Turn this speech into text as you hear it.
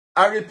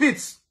I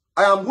repeat,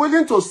 I am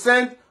willing to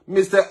send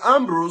Mr.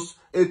 Ambrose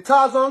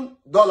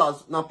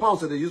 $1,000. Now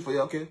pounds that they use for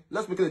you, okay?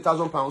 Let's make it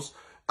 £1,000.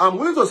 I'm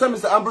willing to send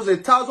Mr. Ambrose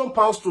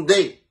 £1,000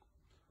 today.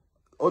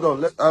 Hold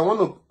on, I want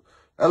to.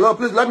 Hello,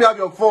 please let me have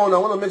your phone. I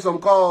want to make some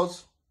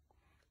calls.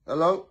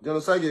 Hello,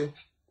 Jonosage.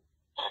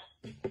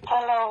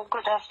 Hello,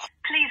 good afternoon.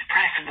 Please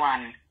press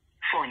 1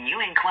 for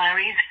new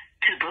inquiries,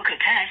 to book a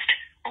test,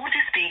 or to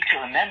speak to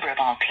a member of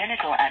our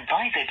clinical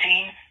advisor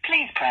team.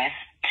 Please press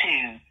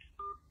 2.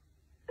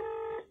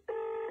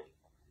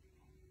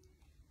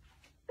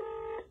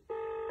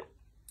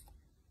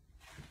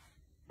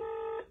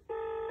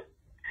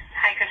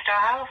 Hi, Crystal.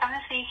 How am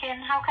I speaking?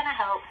 How can I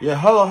help? Yeah,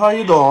 hello, how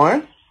you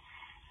doing?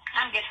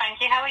 I'm good, thank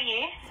you. How are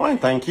you? Fine,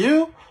 thank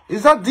you.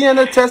 Is that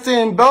DNA testing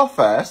in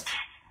Belfast?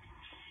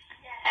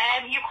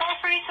 You call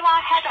through to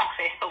our head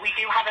office, but we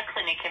do have a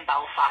clinic in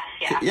Belfast,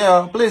 yeah.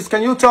 Yeah, please,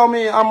 can you tell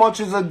me how much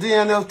is the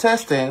DNA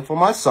testing for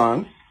my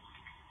son?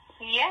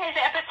 Yeah, is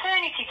it a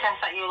paternity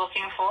test that you're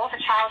looking for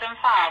child and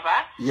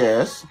father?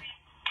 Yes.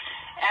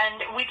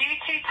 And we do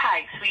 2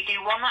 types. We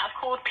do one that's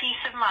called Peace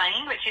of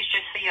Mind, which is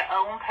just for your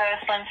own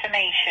personal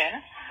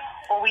information,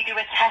 or we do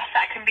a test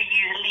that can be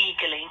used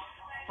legally.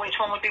 Which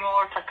one would be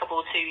more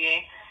applicable to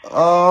you?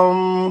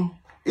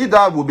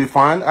 Either would be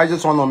fine. I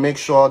just want to make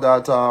sure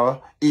that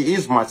he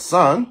is my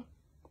son.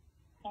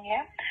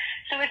 Yeah.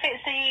 So if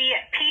it's the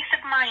Peace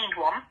of Mind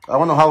one, I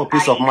want to have a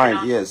peace of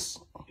mind, yes.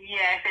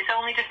 Yeah, if it's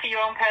only just for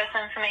your own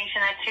personal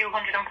information, at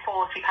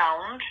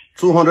 £240.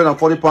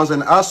 £240,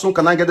 and how soon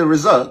can I get the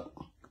result?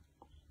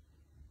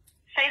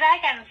 Say that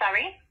again,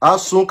 sorry. How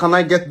soon can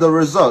I get the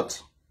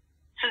result?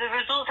 So the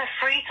results are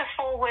 3 to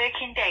 4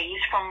 working days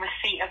from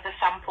receipt of the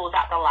samples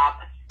at the lab.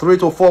 3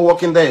 to 4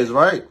 working days,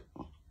 right?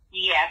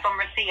 Yeah, from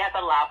receipt at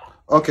the lab.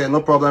 Okay,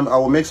 no problem. I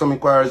will make some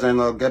inquiries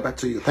and I'll get back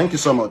to you. Thank you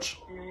so much.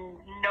 No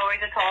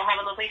worries at all. Have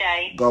a lovely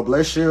day. God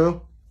bless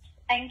you.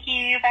 Thank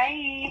you.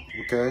 Bye.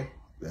 Okay.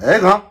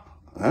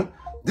 Hey,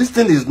 this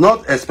thing is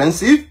not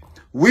expensive.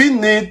 We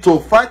need to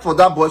fight for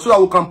that boy so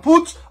that we can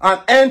put an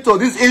end to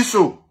this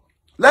issue.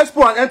 Let's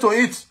put an end to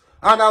it.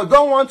 And I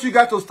don't want you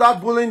guys to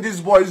start bullying this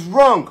boy. It's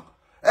wrong.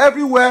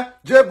 Everywhere,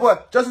 J-Boy,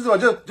 justice for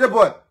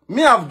J-Boy.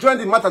 Me, I've joined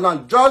the matter now.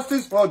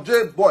 Justice for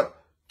J-Boy.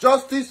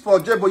 Justice for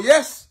J-Boy.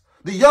 Yes,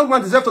 the young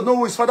man deserves to know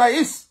who his father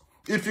is.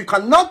 If you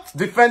cannot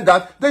defend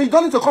that, then you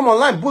don't need to come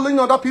online bullying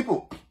other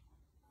people.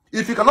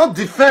 If you cannot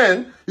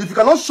defend, if you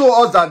cannot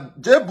show us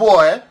that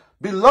J-Boy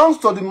belongs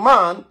to the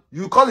man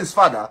you call his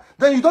father,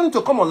 then you don't need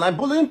to come online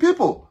bullying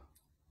people.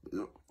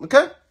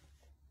 Okay?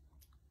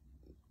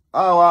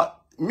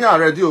 Me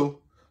and Radio,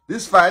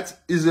 this fight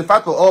is a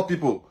fight for all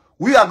people.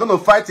 We are going to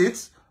fight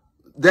it.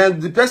 Then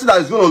the person that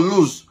is going to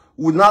lose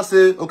would now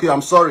say, okay,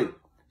 I'm sorry.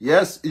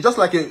 Yes, it's just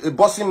like a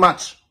boxing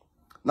match.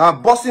 Now,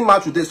 boxing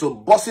match today, so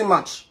boxing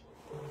match.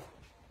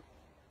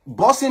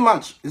 Boxing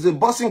match is a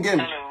boxing game.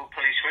 Hello,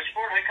 police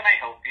switchboard. How can I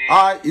help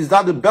you? Is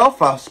that the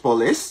Belfast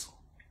police?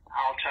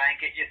 I'll try and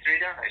get you through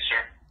there now,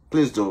 sir.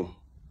 Please do.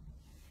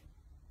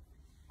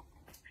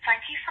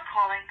 Thank you for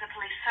calling the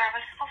Police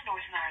Service of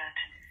Northern Ireland.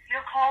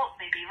 Your call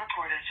may be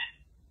recorded.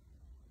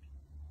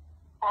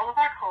 All of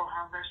our call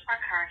handlers are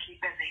currently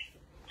busy.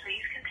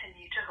 Please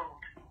continue to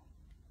hold.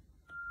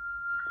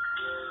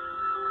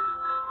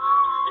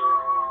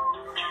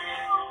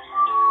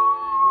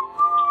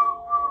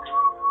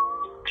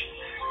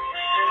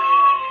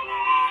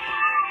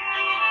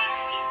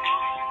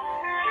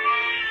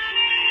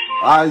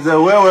 I say,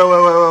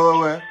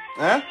 wait.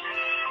 Eh?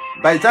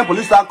 By the time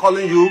police start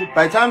calling you,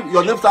 by the time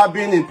your name start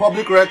being in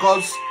public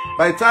records,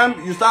 by the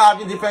time you start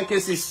having different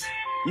cases,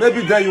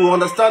 maybe then you will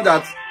understand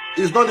that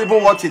it's not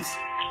even worth it.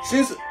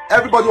 Since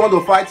everybody want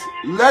to fight,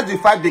 let the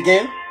fight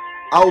begin.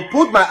 I'll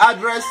put my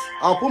address,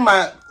 I'll put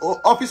my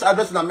office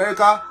address in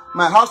America,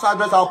 my house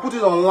address, I'll put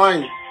it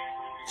online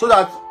so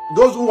that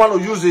those who want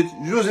to use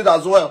it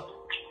as well.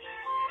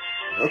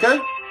 Okay?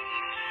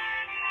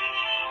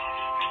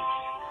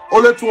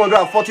 Only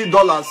 $240,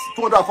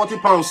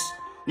 £240.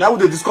 Now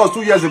we discussed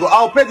 2 years ago.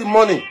 I'll pay the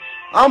money.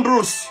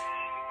 Ambrose,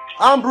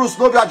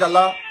 no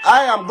Jala.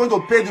 I am going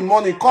to pay the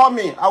money. Call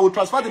me. I will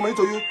transfer the money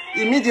to you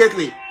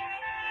immediately.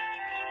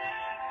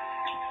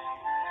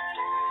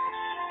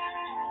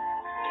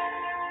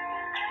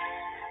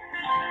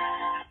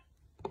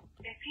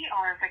 If you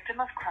are a victim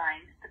of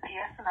crime, the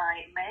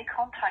PSNI may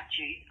contact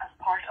you as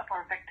part of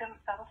our victim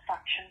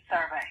satisfaction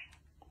survey.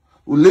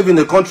 We live in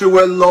a country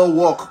where law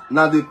work.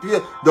 Now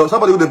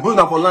somebody with a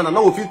business for land and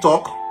now if you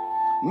talk,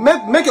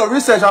 make your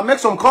research and make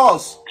some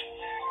calls.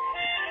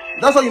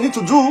 That's what you need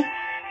to do.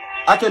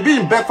 I can be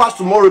in Belfast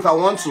tomorrow if I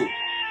want to.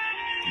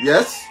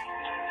 Yes.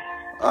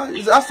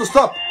 It has to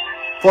stop.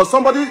 For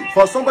somebody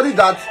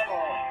that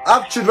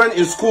have children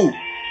in school,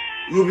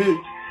 you'll be.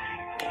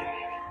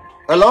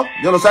 Hello?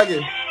 Jonosage?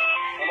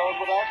 Hello,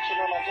 good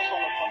afternoon. I just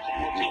want to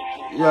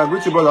contribute to Yeah,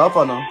 greet you, brother. How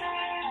far now? I'm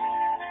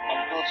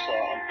good, sir.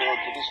 I'm good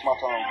to this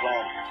matter on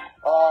ground.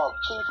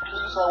 Chief,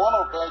 please, I want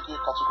to beg you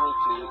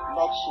categorically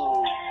not to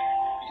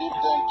give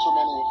them too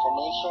many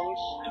informations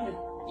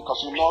because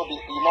you know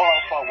how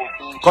far we've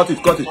been. Cut it.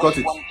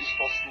 One,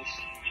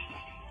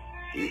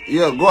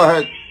 Yeah, go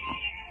ahead.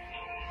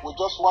 We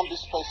just want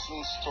these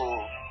persons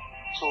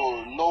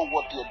to know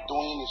what they're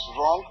doing is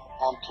wrong,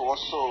 and to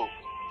also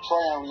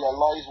try and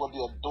realize what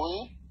they're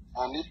doing,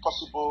 and if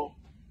possible,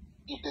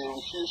 if they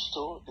refuse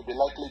to, they'll be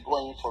likely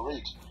going for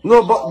it.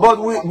 No,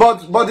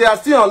 but they are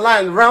still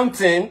online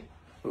ranting.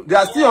 They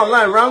are still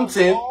online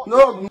ranting.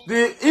 No,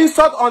 the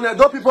insult on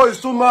Edo people is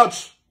too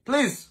much.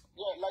 Please.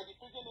 Yeah, like the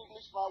Pidgin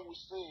Englishman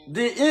was saying.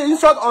 The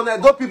insult on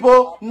Edo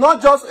people,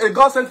 not just a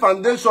God-sent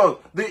foundation.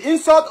 The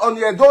insult on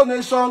the Edo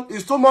nation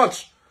is too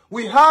much.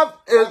 We have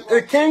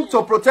a king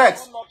to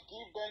protect. Do not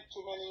give them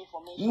too many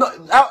information. No,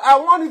 I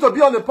want it to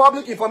be on the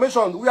public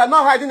information. We are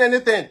not hiding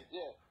anything.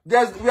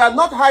 Yeah. We are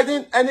not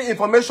hiding any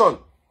information.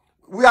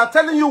 We are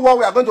telling you what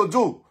we are going to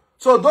do.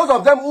 So those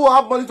of them who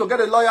have money to get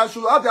a lawyer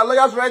should have their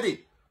lawyers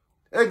ready.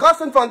 A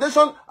God-sent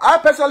foundation, I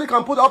personally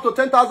can put up to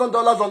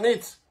 $10,000 on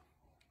it.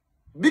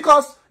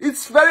 Because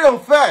it's very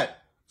unfair.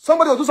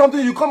 Somebody will do something,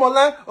 you come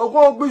online,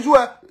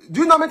 do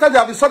you know how many times they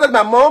have insulted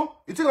my mom?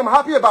 You think I'm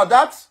happy about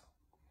that?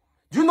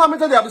 Do you know how many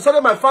times they have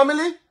insulted my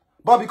family?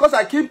 But because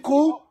I keep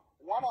cool.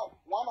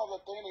 One of the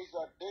things is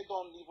that they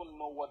don't even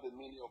know what the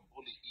meaning of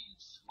bully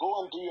is.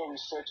 Go and do your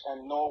research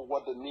and know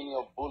what the meaning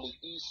of bully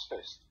is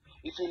first.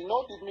 If you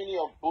know the meaning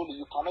of bully,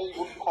 you cannot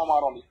even come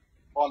out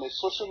on a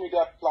social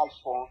media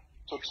platform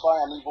to try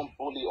and even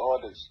bully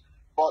others.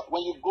 But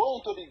when you go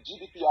into the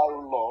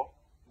GDPR law,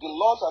 the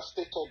laws are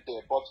stated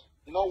there. But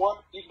you know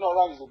what?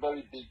 Ignorance is a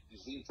very big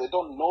disease. They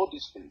don't know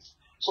these things.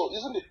 So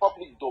isn't the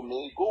public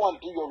domain? Go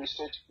and do your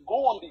research.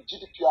 Go on the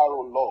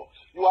GDPR law.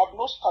 You have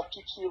no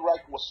statutory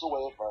right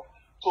whatsoever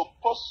to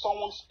post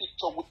someone's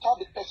picture without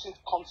the person's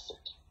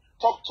consent.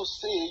 Talk to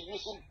say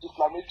using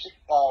defamatory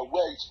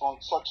words on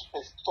such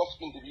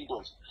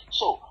individuals.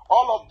 So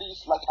all of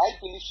these, like I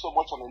believe so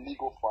much on a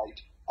legal fight,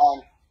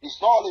 and it's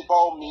not all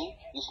about me,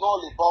 it's not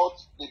all about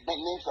the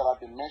names that have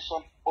been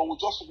mentioned, but we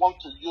just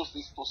want to use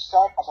this to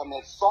serve as an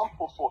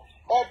example for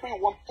every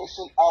one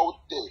person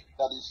out there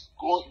that is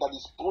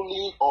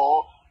bullying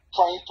or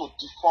trying to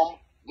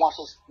deform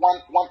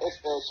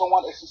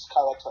someone else's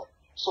character.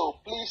 So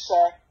please,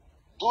 sir,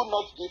 do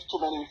not give too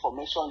many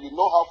information. You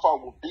know how far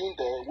we've been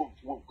there.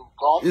 We've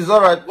gone. It's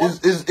all right.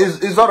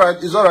 It's all right.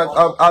 It's all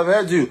right. I've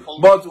heard you.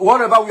 But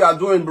whatever we are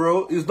doing,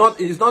 bro, is not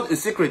a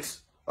secret.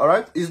 All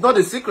right. It's not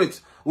a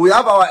secret. We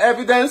have our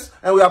evidence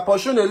and we are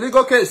pursuing a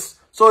legal case.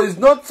 So it's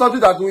not something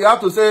that we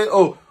have to say,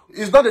 oh,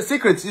 it's not a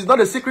secret. It's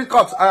not a secret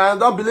court. I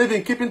don't believe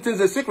in keeping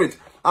things a secret.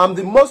 I'm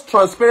the most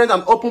transparent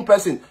and open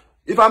person.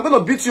 If I'm going to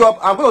beat you up,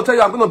 I'm going to tell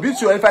you I'm going to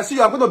beat you. And if I see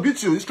you, I'm going to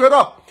beat you straight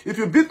up. If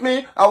you beat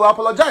me, I will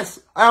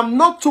apologize. I am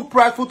not too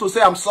prideful to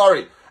say I'm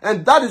sorry.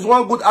 And that is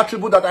one good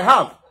attribute that I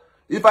have.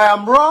 If I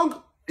am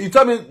wrong, you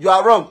tell me you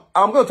are wrong.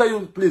 I'm going to tell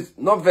you, please,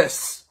 not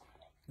vex.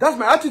 That's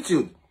my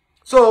attitude.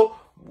 So,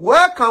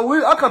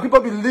 how can people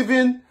be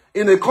living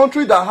in a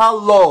country that has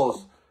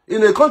laws?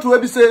 In a country where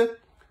we say,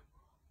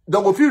 they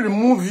will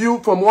remove you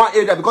from one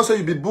area because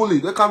you be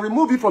bullied. They can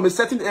remove you from a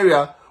certain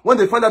area when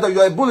they find out that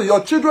you are a bully.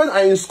 Your children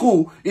are in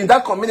school in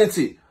that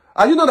community.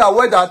 And you know that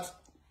way that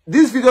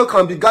this video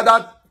can be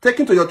gathered,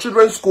 taken to your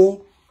children's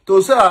school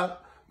to say,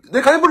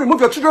 they can even remove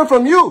your children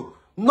from you,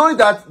 knowing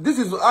that this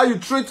is how you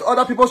treat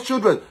other people's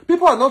children.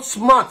 People are not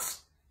smart.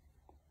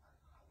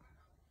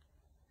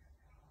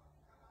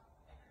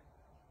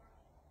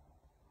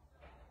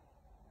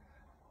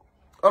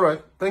 All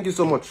right. Thank you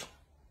so much.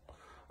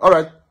 All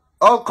right.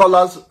 All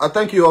callers, I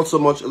thank you all so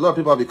much. A lot of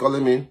people have been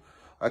calling me.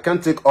 I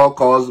can't take all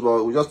calls,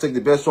 but we just take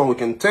the best one we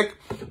can take.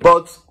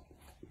 But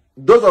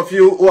those of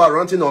you who are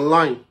ranting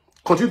online,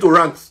 continue to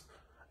rant.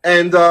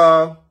 And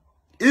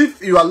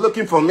if you are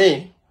looking for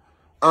me,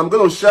 I'm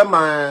going to share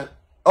my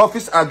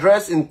office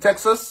address in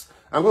Texas.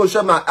 I'm going to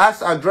share my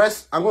ask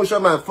address. I'm going to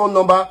share my phone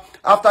number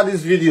after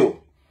this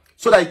video.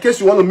 So that in case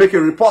you want to make a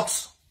report.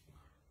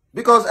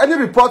 Because any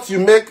report you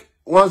make,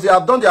 once they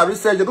have done their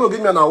research, they're going to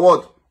give me an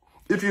award.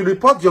 If you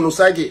report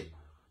genocide,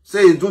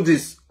 say you do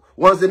this.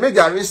 Once they make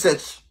their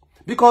research,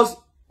 because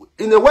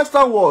in the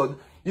Western world,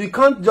 you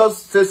can't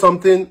just say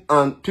something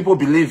and people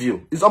believe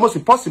you. It's almost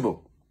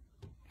impossible.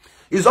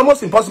 It's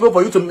almost impossible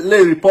for you to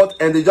lay a report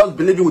and they just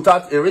believe you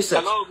without a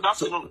research. Hello, good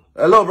afternoon.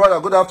 Hello, brother.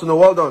 Good afternoon.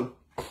 Well done.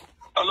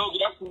 Hello,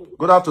 good afternoon.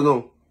 Good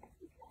afternoon.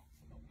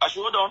 I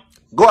should hold on.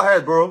 Go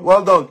ahead, bro.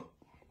 Well done.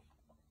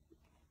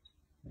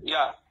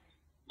 Yeah.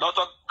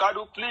 Dr.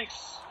 Kadu,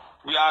 please.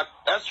 We are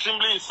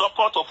extremely in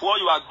support of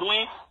what you are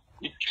doing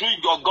through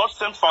your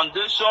God-sent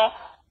foundation.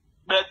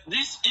 But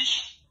this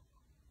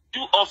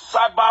issue of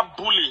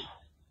cyberbullying,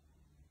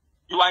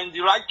 you are in the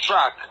right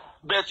track.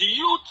 But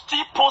you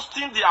still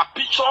posting their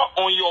picture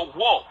on your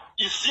wall,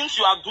 it seems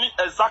you are doing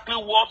exactly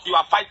what you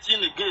are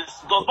fighting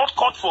against. It does not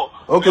cut for.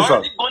 Okay, You're sir.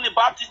 already going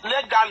about it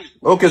legally.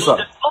 Okay, so sir.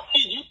 There's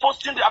nothing you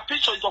posting their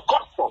picture is a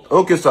cut for.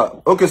 Okay,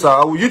 sir. Okay, sir.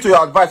 I will yield to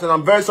your advice, and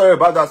I'm very sorry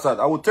about that, sir.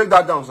 I will take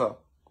that down, sir.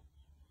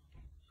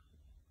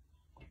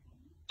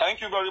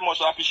 Thank you very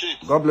much. I appreciate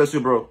it. God bless you,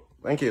 bro.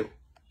 Thank you.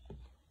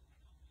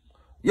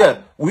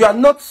 Yeah, we are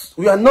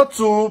not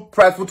too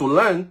prideful to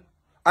learn.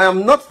 I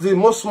am not the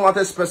most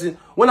smartest person.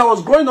 When I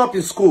was growing up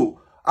in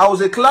school, I was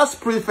a class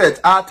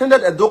prefect. I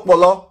attended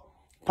Edokpolo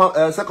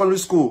secondary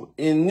school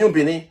in New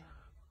Benin.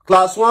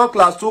 Class 1,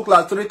 class 2,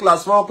 class 3,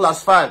 class 4,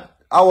 class 5.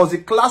 I was a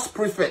class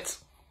prefect.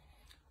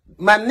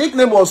 My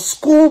nickname was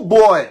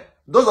Schoolboy.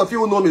 Those of you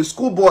who know me,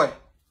 Schoolboy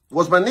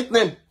was my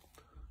nickname.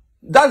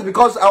 That's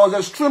because I was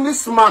extremely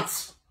smart.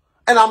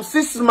 And I'm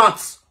still smart.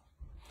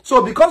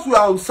 So because we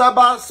are on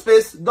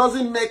cyberspace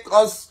doesn't make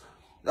us,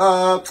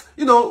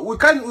 you know, we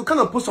kind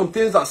of put some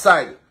things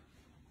aside.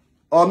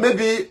 Or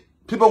maybe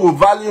people will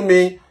value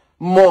me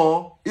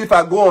more if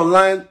I go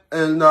online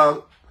and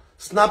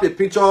snap a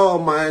picture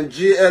of my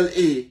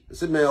GLE,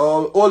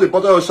 or hold a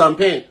bottle of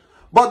champagne.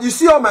 But you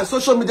see on my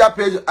social media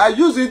page, I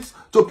use it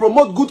to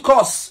promote good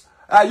cause.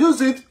 I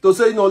use it to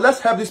say, you know, let's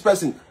help this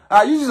person.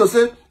 I use it to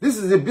say, this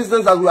is the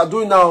business that we are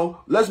doing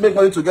now. Let's make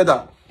money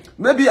together.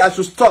 Maybe I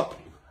should stop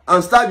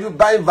and start you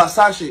buying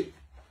Versace.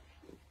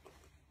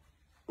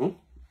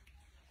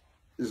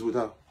 Is with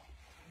her.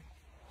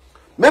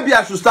 Maybe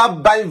I should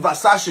start buying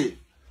Versace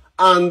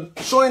and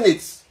showing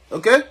it.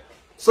 Okay?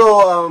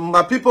 So,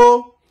 my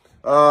people,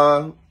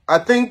 I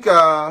think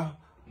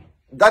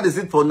that is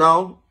it for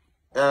now.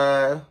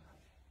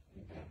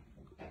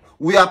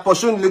 We are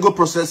pursuing legal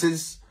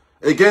processes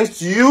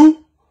against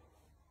you,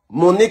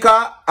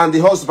 Monica, and the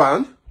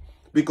husband,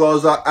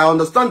 because I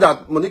understand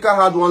that Monica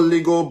had one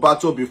legal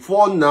battle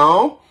before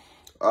now.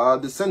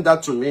 They sent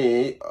that to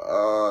me.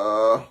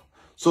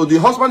 So the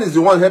husband is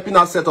the one helping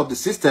us set up the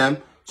system.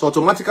 So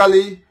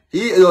automatically,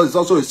 he is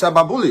also a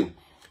cyberbullying.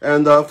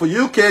 And for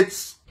you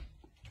kids,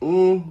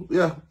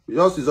 yeah,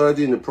 yours is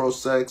already in the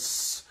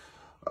process.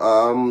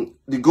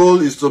 The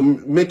goal is to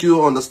make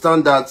you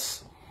understand that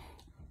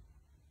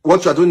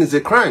what you are doing is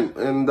a crime,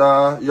 and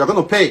you are going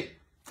to pay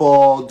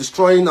for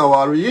destroying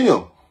our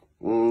reunion.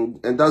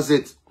 And that's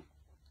it.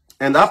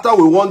 And after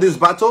we won this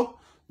battle,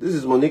 this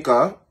is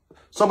Monica.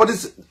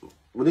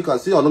 Monica,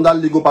 see another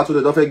legal battle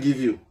they don't give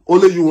you.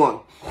 Only you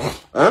won.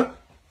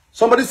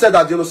 Somebody said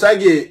that, you know,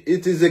 Sagi,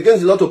 it is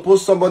against the law to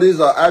post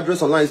somebody's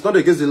address online. It's not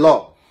against the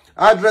law.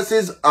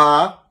 Addresses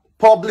are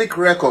public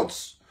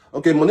records.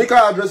 Okay, Monica's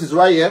address is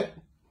right here.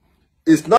 It's not